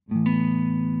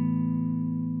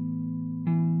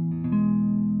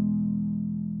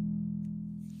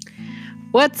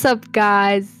What's up,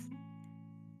 guys?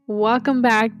 Welcome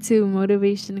back to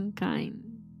Motivation and Kind.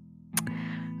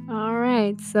 All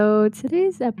right, so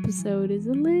today's episode is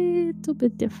a little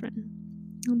bit different.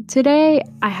 Today,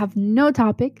 I have no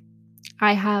topic,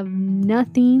 I have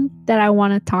nothing that I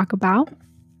want to talk about.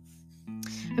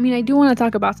 I do want to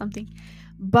talk about something,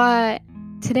 but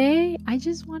today, I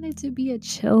just want it to be a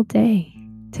chill day.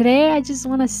 Today, I just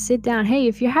want to sit down. Hey,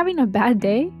 if you're having a bad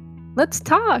day, let's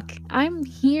talk. I'm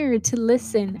here to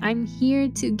listen. I'm here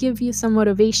to give you some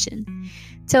motivation.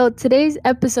 So today's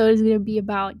episode is going to be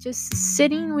about just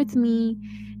sitting with me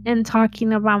and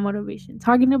talking about motivation,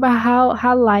 talking about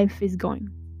how life is going,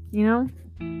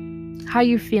 how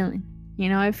you feeling.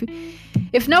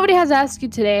 If nobody has asked you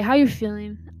today how you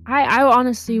feeling, I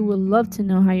honestly would love to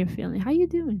know how you're feeling. How you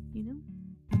doing,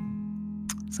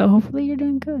 So hopefully you're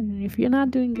doing good. And if you're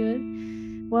not doing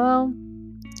good, well,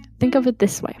 think of it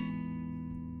this way.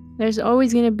 There's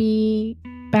always going to be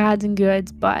bads and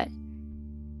goods, but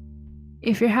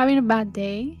if you're having a bad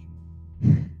day,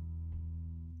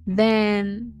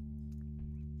 then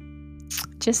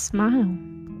just smile,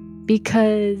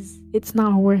 because it's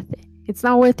not worth it. It's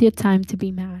not worth your time to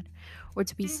be mad or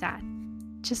to be sad.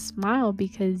 Just smile,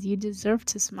 because you deserve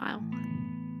to smile.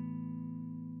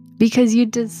 Because you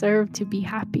deserve to be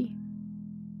happy.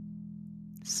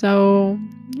 So,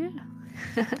 yeah.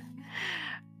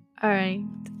 All right.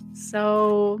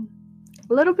 So,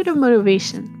 a little bit of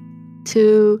motivation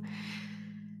to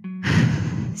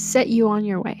set you on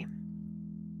your way.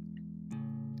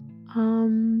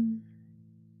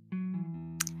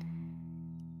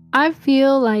 I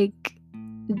feel like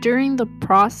during the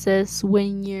process,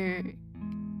 when you're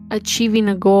achieving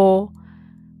a goal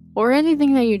or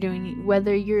anything that you're doing,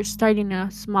 whether you're starting a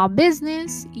small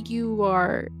business, you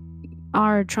are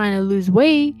trying to lose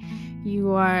weight,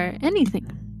 you are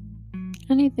anything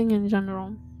in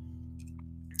general,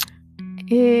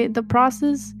 the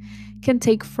process can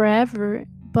take forever,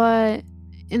 but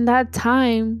in that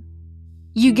time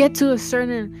you get to a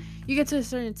certain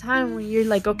time when you're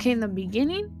like, okay, in the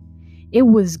beginning it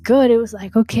was good, it was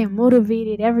like, okay,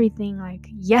 motivated, everything, like,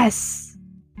 yes.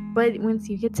 But once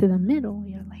you get to the middle,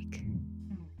 you're like,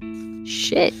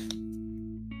 shit,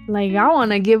 like, I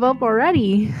want to give up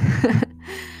already.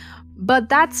 But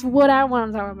that's what I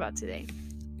want to talk about today.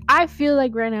 I feel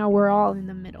like right now we're all in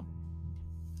the middle.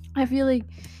 I feel like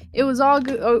it was all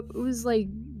good. It was like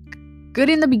good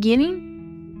in the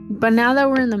beginning, but now that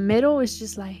we're in the middle, it's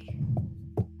just like,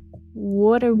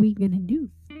 what are we gonna do?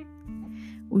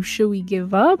 Should we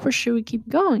give up or should we keep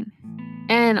going?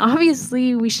 And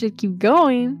obviously we should keep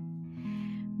going,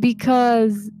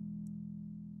 because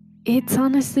it's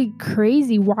honestly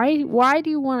crazy. Why do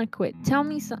you want to quit? Tell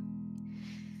me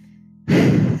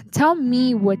Tell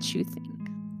me what you think.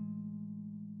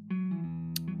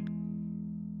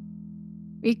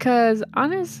 Because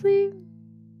honestly,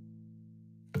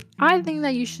 I think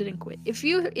that you shouldn't quit. If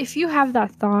you have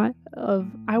that thought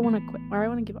of, I want to quit, or I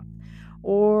want to give up,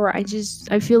 or I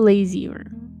feel lazy, or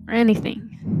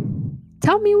anything,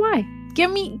 tell me why.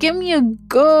 Give me a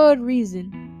good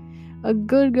reason. A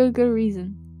good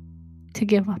reason to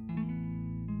give up.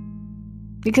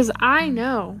 Because I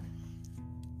know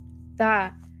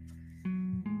that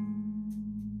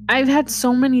I've had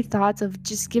so many thoughts of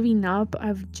just giving up,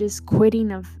 of just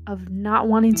quitting, of not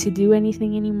wanting to do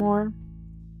anything anymore,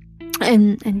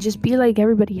 and just be like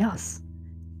everybody else.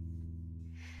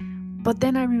 But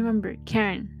then I remember,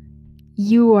 Karen,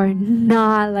 you are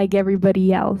not like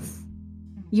everybody else.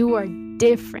 You are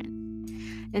different.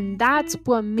 And that's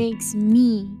what makes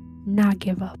me not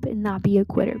give up and not be a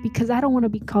quitter, because I don't want to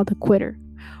be called a quitter,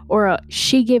 or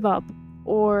she gave up,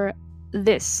 or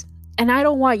this. And I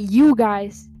don't want you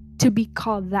guys to be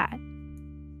called that.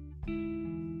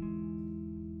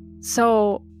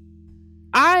 So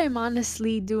I'm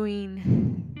honestly being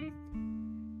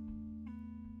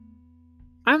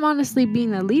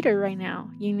a leader right now,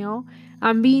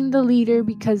 I'm being the leader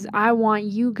because I want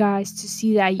you guys to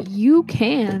see that you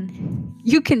can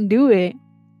do it.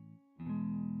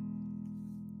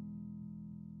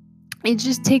 It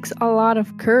just takes a lot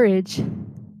of courage.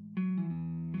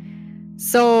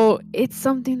 So it's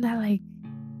something that like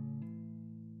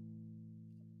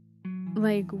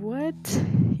what?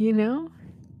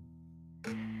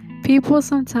 People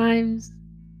sometimes,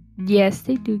 yes,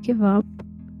 they do give up,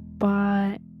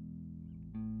 but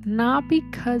not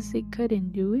because they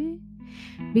couldn't do it,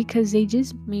 because they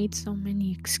just made so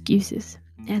many excuses.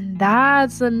 And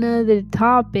that's another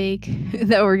topic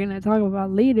that we're going to talk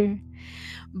about later.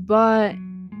 But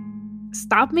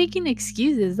stop making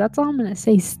excuses. That's all I'm going to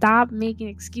say. Stop making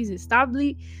excuses. Stop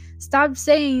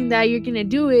saying that you're going to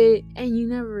do it and you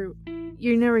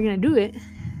you're never gonna do it.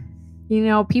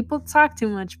 People talk too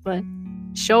much, but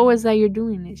show us that you're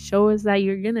doing it. Show us that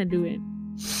you're gonna do it.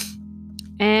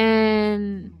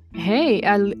 And hey,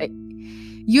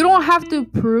 you don't have to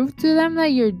prove to them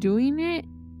that you're doing it.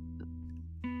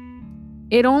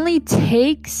 It only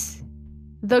takes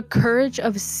the courage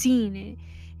of seeing it.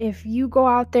 If you go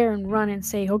out there and run and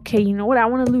say, okay, you know what? I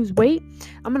want to lose weight.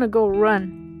 I'm going to go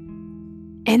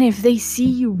run. And if they see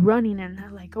you running and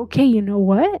they're like, okay, you know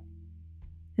what?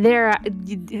 They're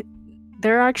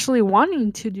actually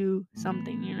wanting to do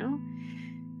something,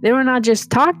 They were not just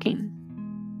talking.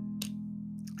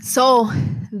 So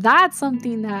that's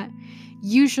something that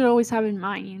you should always have in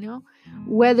mind,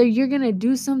 Whether you're going to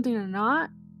do something or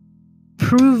not,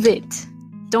 prove it.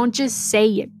 Don't just say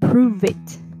it. Prove it.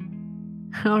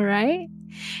 All right?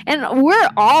 And we're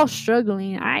all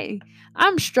struggling.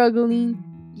 I'm struggling.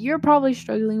 You're probably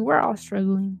struggling. We're all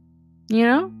struggling.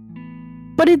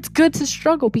 But it's good to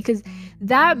struggle because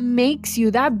that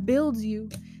builds you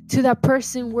to that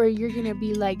person where you're going to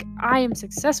be like, I am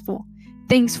successful.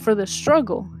 Thanks for the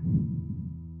struggle.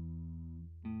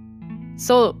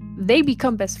 So they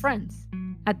become best friends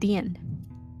at the end.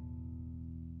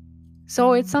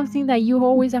 So it's something that you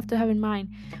always have to have in mind.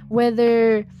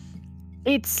 Whether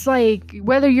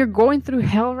you're going through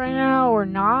hell right now or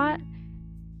not,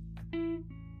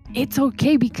 it's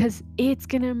okay because it's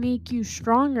going to make you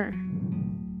stronger.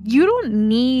 You don't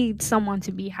need someone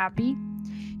to be happy.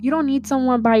 You don't need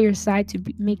someone by your side to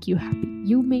make you happy.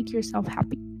 You make yourself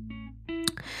happy.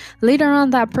 Later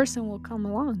on, that person will come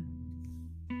along.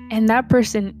 And that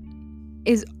person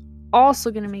is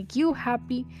also going to make you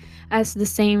happy as the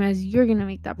same as you're going to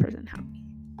make that person happy.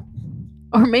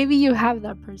 Or maybe you have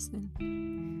that person.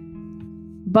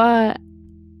 But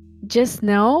just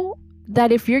know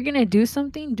that if you're going to do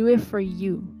something, do it for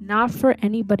you, not for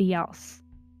anybody else.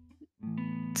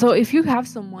 So if you have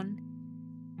someone,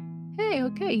 hey,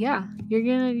 okay, yeah,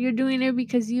 you're doing it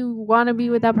because you want to be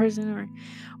with that person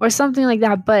or something like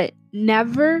that, but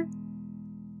never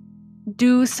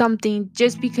do something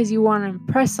just because you want to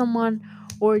impress someone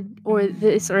or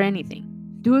this or anything.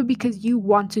 Do it because you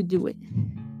want to do it,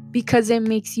 because it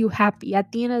makes you happy.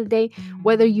 At the end of the day,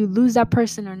 whether you lose that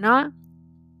person or not,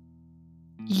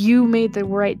 you made the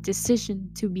right decision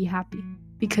to be happy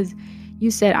because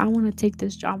you said, I want to take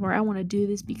this job or I want to do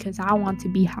this because I want to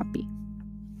be happy.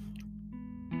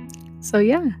 So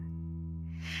yeah.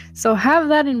 So have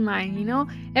that in mind,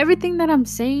 everything that I'm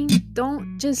saying,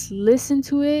 don't just listen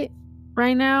to it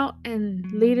right now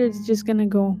and later it's just gonna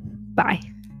go by.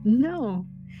 No.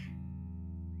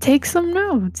 Take some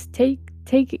notes. Take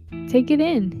it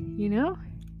in,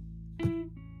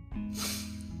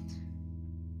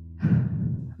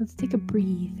 Let's take a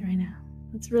breathe right now.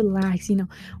 Let's relax.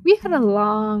 We had a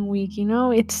long week,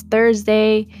 it's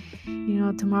Thursday,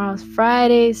 tomorrow's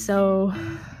Friday, so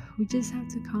we just have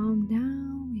to calm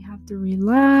down. We have to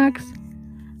relax.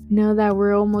 Know that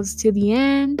we're almost to the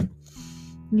end.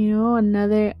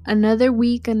 Another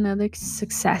week, another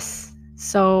success.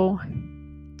 So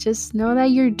just know that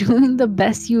you're doing the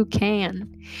best you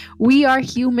can. We are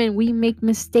human. We make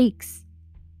mistakes.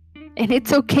 And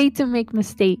it's okay to make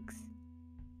mistakes.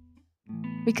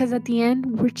 Because at the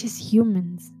end, we're just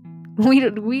humans. We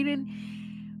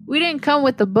didn't come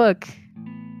with the book.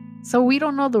 So we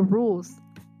don't know the rules.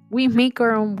 We make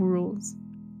our own rules.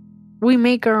 We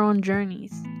make our own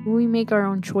journeys. We make our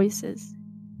own choices.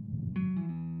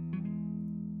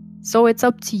 So it's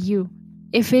up to you.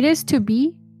 If it is to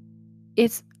be,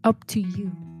 it's up to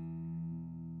you.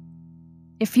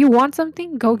 If you want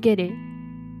something, go get it.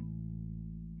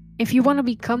 If you want to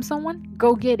become someone,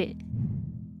 go get it.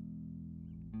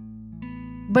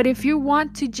 But if you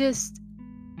want to just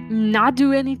not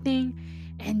do anything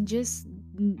and just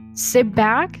sit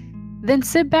back, then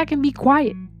sit back and be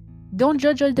quiet. Don't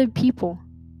judge other people.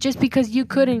 Just because you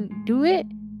couldn't do it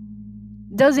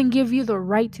doesn't give you the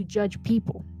right to judge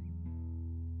people.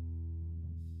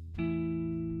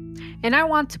 And I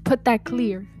want to put that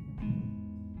clear.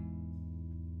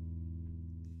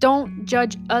 Don't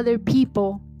judge other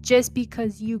people just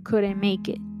because you couldn't make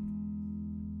it.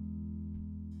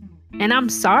 And I'm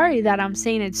sorry that I'm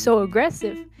saying it so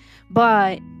aggressive,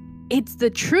 but it's the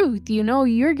truth.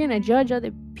 You're going to judge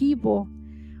other people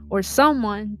or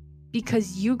someone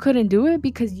because you couldn't do it,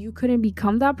 because you couldn't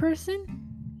become that person.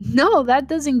 No, that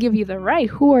doesn't give you the right.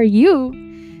 Who are you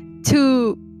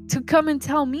to come and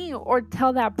tell me or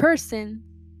tell that person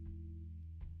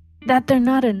that they're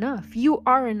not enough? You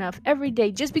are enough every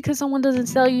day. Just because someone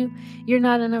doesn't tell you you're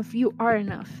not enough, you are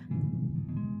enough.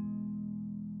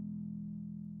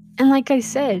 And like I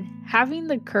said, having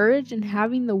the courage and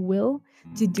having the will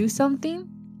to do something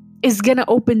is going to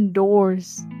open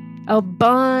doors, a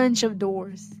bunch of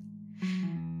doors.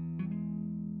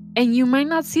 And you might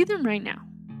not see them right now,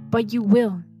 but you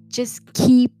will. Just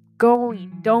keep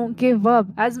going. Don't give up.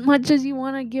 As much as you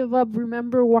want to give up,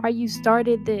 remember why you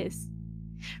started this.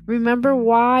 Remember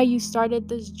why you started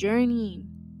this journey.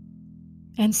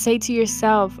 And say to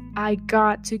yourself, I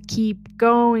got to keep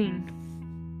going.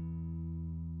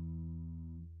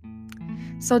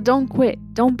 So don't quit.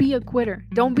 Don't be a quitter.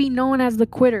 Don't be known as the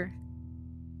quitter.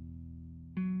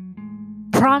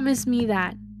 Promise me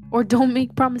that. Or don't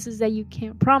make promises that you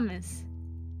can't promise.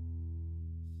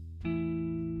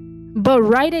 But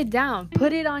write it down.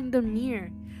 Put it on the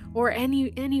mirror or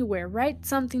anywhere. Write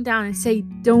something down and say,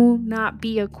 do not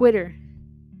be a quitter.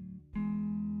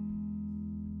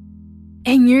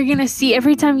 And you're going to see,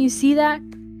 every time you see that,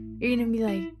 you're going to be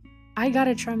like, I got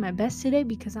to try my best today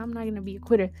because I'm not going to be a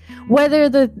quitter. Whether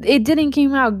it didn't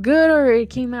came out good or it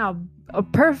came out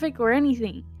perfect or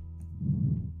anything.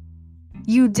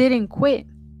 You didn't quit.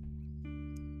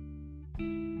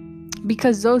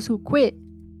 Because those who quit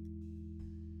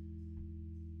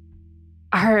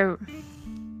are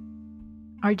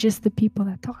just the people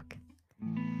that talk.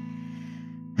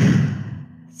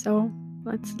 So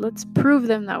let's prove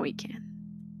them that we can.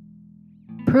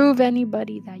 Prove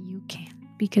anybody that you can,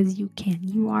 because you can.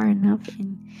 You are enough,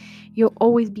 and you'll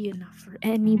always be enough for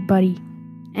anybody.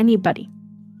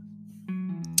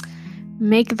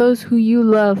 Make those who you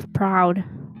love proud,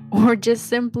 or just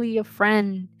simply a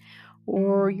friend,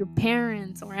 or your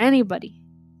parents, or anybody.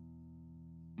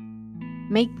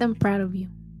 Make them proud of you.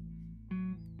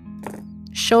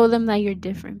 Show them that you're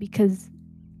different, because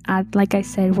like I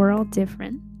said, we're all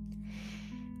different.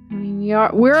 I mean,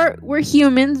 we're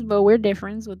humans, but we're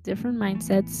different with different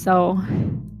mindsets. So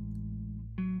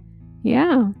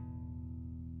yeah.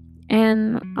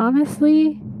 And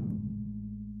honestly,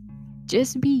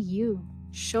 just be you.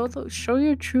 Show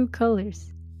your true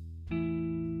colors.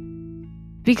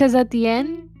 Because at the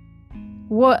end,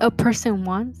 what a person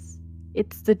wants,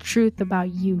 it's the truth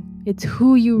about you. It's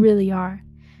who you really are.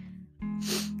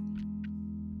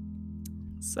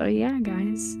 So yeah,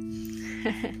 guys.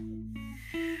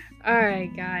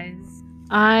 Alright, guys.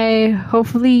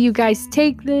 Hopefully you guys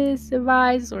take this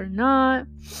advice or not.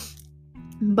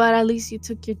 But at least you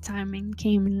took your time and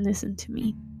came and listened to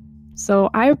me. So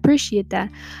I appreciate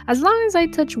that. As long as I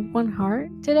touch one heart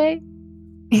today,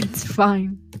 it's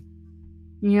fine.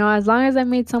 You know, as long as I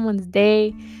made someone's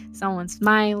day, someone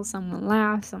smile, someone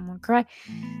laugh, someone cry.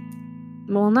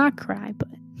 Well, not cry, but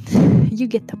you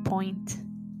get the point.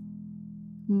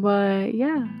 But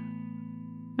yeah,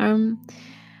 I'm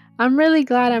really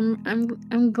glad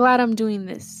I'm glad I'm doing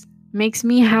this. Makes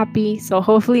me happy, so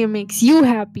hopefully it makes you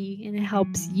happy and it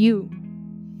helps you.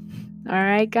 All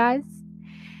right, guys?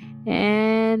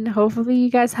 And hopefully you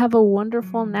guys have a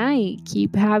wonderful night.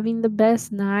 Keep having the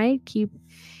best night. Keep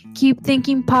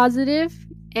thinking positive,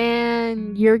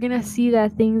 and you're going to see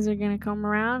that things are going to come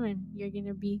around and you're going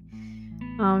to be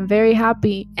very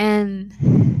happy. And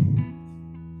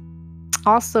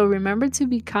also remember to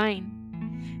be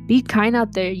kind. Be kind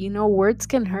out there. You know, words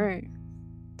can hurt.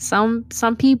 Some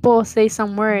people say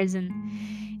some words and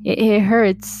it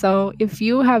hurts. So if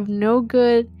you have no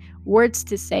good words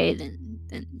to say, then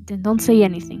don't say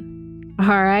anything.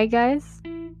 All right, guys?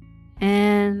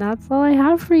 And that's all I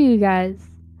have for you guys.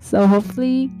 So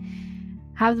hopefully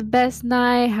have the best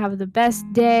night, have the best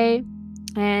day,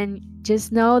 and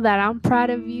just know that I'm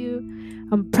proud of you.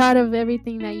 I'm proud of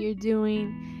everything that you're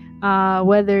doing,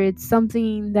 whether it's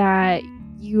something that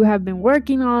you have been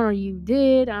working on or you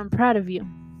did. I'm proud of you.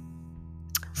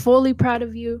 Fully proud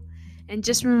of you. And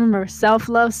just remember,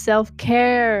 self-love,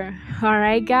 self-care. All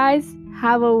right, guys?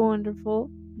 Have a wonderful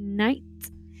night.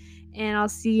 And I'll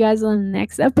see you guys on the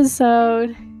next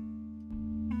episode.